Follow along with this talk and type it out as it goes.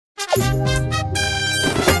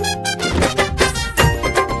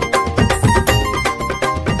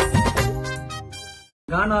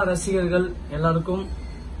கானா ரசிகர்கள் எல்லாருக்கும்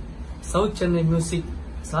south Chennai music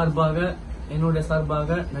சார்பாக என்னுடைய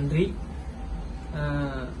சார்பாக நன்றி.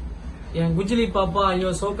 என் குஜிலி பாப்பா ஐயோ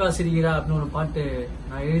சோகா சிரிக்கிறா அப்படின்னு ஒரு பாட்டு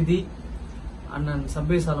நான் எழுதி அண்ணன்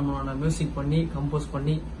சபே சாலமனோட மியூசிக் பண்ணி கம்போஸ்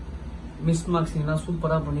பண்ணி மிஸ் மார்க்ஸிங்லாம்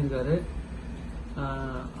சூப்பரா பண்ணிருக்காரு.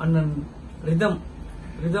 அண்ணன்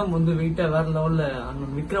ரிதம் வந்து வெயிட்டா வேற லெவல்ல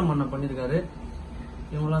அண்ணன் விக்ரம் அண்ணன் பண்ணிருக்காரு.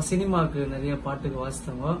 இவங்கெல்லாம் சினிமாக்கு நிறைய பாட்டுக்கு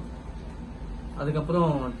வாசித்தவங்க.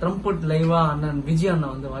 அதுக்கப்புறம் ட்ரம்பட் லைவா அண்ணன் விஜய்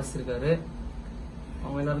அண்ணன் வந்து வாசிச்சிருக்காரு.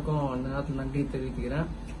 அவங்க எல்லாருக்கும் இந்த நேரத்தில் நன்றி தெரிவிக்கிறேன்.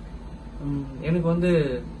 எனக்கு வந்து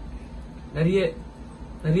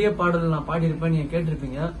நிறைய பாடல் நான் பாடியிருப்பேன், நீங்க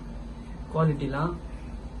கேட்டிருப்பீங்க குவாலிட்டிலாம்.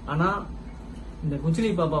 ஆனா இந்த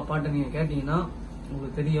குஜிலி பாப்பா பாட்டை நீங்க கேட்டீங்கன்னா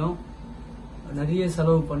உங்களுக்கு தெரியும், நிறைய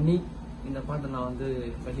செலவு பண்ணி இந்த பாட்டை நான் வந்து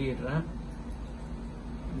வெளியிடுறேன்.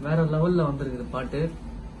 வேற லெவல்ல வந்திருக்குது பாட்டு.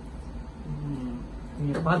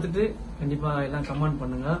 நீங்க பார்த்துட்டு கண்டிப்பா எல்லாம் கமெண்ட்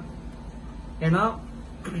பண்ணுங்க. ஏன்னா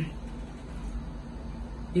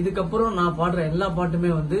இதுக்கப்புறம் நான் பாடுற எல்லா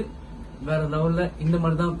பாட்டுமே வந்து வேற லெவல்ல இந்த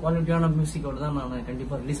மாதிரி தான் குவாலிட்டியான மியூசிக்கோட தான் நான்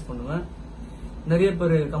கண்டிப்பா ரிலீஸ் பண்ணுவேன். நிறைய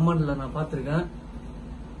பேர் கமெண்ட்ல நான் பார்த்திருக்கேன்,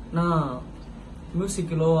 நான்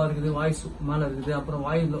மியூசிக் லோவா இருக்குது, வாய்ஸ் மேல இருக்குது, அப்புறம்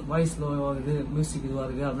வாய்ஸ் லோவா இருக்குது, மியூசிக் இதுவா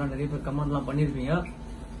இருக்கு அப்படின்னா நிறைய பேர் கமெண்ட் எல்லாம் பண்ணிருப்பீங்க.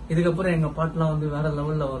 இதுக்கப்புறம் எங்க பாட்டுலாம் வந்து வேற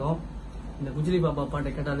லெவல்ல வரும். இந்த குஜிலி பாப்பா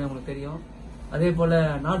பாட்டை கேட்டாலே உங்களுக்கு தெரியும். அதே போல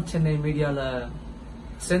நார்த் சென்னை மீடியால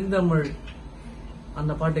செந்தமிழ்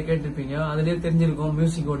அந்த பாட்டை கேட்டிருப்பீங்க, அதுலயே தெரிஞ்சிருக்கும்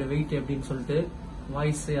மியூசிக்கோட வெயிட் எப்படின்னு சொல்லிட்டு,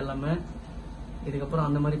 வாய்ஸ் எல்லாமே. இதுக்கப்புறம்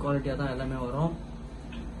அந்த மாதிரி குவாலிட்டியா தான் எல்லாமே வரும்.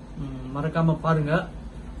 மறக்காம பாருங்க.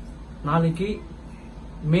 நாளைக்கு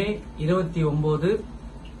மே 29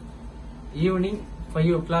 ஈவினிங்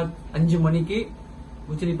 5 o'clock 5 மணிக்கு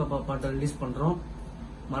குஜிலி பாப்பா பாட்டை ரிலீஸ் பண்றோம்.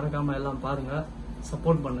 மறக்காம எல்லாம் பாருங்க,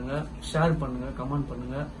 சப்போர்ட் பண்ணுங்க, ஷேர் பண்ணுங்க, கமெண்ட்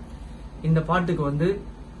பண்ணுங்க. இந்த பாட்டுக்கு வந்து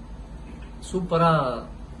சூப்பரா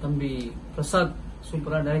தம்பி பிரசாத்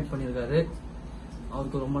சூப்பரா டைரக்ட் பண்ணிருக்காரு,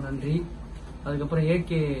 அவருக்கு ரொம்ப நன்றி. அதுக்கப்புறம்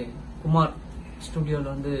ஏகே குமார் ஸ்டுடியோல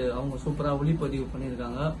வந்து அவங்க சூப்பரா ஒளிப்பதிவு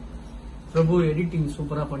பண்ணிருக்காங்க. பிரபு எடிட்டிங்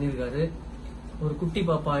சூப்பரா பண்ணிருக்காரு. ஒரு குட்டி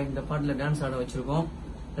பாப்பா இந்த பாட்டுல டான்ஸ் ஆட வச்சிருக்கோம்,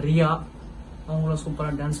 ரியா, அவங்களும்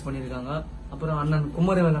சூப்பரா டான்ஸ் பண்ணிருக்காங்க. அப்புறம் அண்ணன்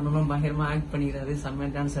குமரவேல் அண்ணனும் பயங்கரமா ஆக்ட் பண்ணிருக்காரு,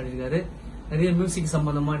 செம்மையா டான்ஸ் ஆடிருக்காரு. நிறைய மியூசிக்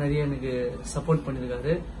சம்பந்தமா நிறைய எனக்கு சப்போர்ட்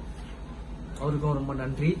பண்ணிருக்காரு, அவருக்கும் ரொம்ப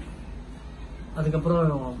நன்றி.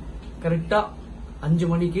 அதுக்கப்புறம் கரெக்டா 5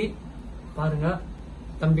 மணிக்கு பாருங்க,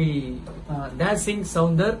 தம்பி டேசிங்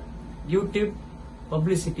சவுந்தர் யூடியூப்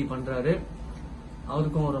பப்ளிசிட்டி பண்றாரு,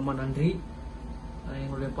 அவருக்கும் ரொம்ப நன்றி.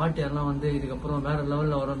 எங்களுடைய பாட்டு எல்லாம் வந்து இதுக்கப்புறம் வேற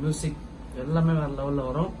லெவல்ல வரும், மியூசிக் எல்லாமே வேற லெவல்ல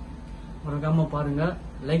வரும். மறக்காம பாருங்க,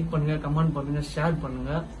 லைக் பண்ணுங்க, கமெண்ட் பண்ணுங்க, ஷேர்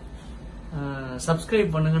பண்ணுங்க,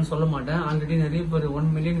 சப்ஸ்கிரைப் பண்ணுங்கன்னு சொல்ல மாட்டேன். ஆல்ரெடி நிறைய பேர் 1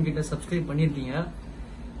 மில்லியன் கிட்ட சப்ஸ்கிரைப் பண்ணிருக்கீங்க.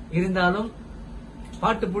 இருந்தாலும்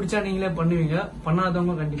பாட்டு பிடிச்சா நீங்களே பண்ணுவீங்க,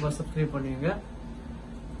 பண்ணாதவங்க கண்டிப்பா சப்ஸ்கிரைப் பண்ணுவீங்க.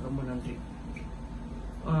 ரொம்ப நன்றி.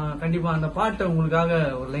 கண்டிப்பா அந்த பாட்டை உங்களுக்காக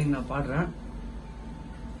ஒரு லைன் நான் பாடுறேன்.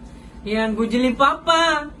 என் குஜிலி பாப்பா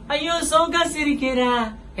ஐயோ சோகா சிரிக்கிறா,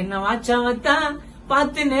 என்ன வாச்சா வத்தா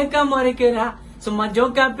பார்த்து நேக்கா மறைக்கிறா, சும்மா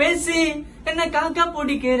ஜோக்கா பேசி என்ன காக்கா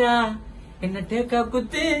பிடிக்கிறா, என்ன டேக்கா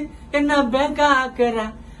குத்து என்ன பேக்கா ஆக்குறா,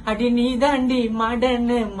 அடி நீ தாண்டி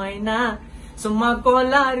மாடன்னு மைனா, சும்மா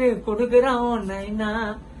கோளாறு கொடுக்கறான் நைனா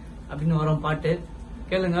அப்படின்னு வரும் பாட்டு.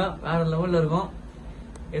 கேளுங்க, வேற லெவல்ல இருக்கும்.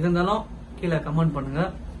 எது இருந்தாலும் கீழே கமெண்ட் பண்ணுங்க.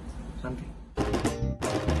 நன்றி.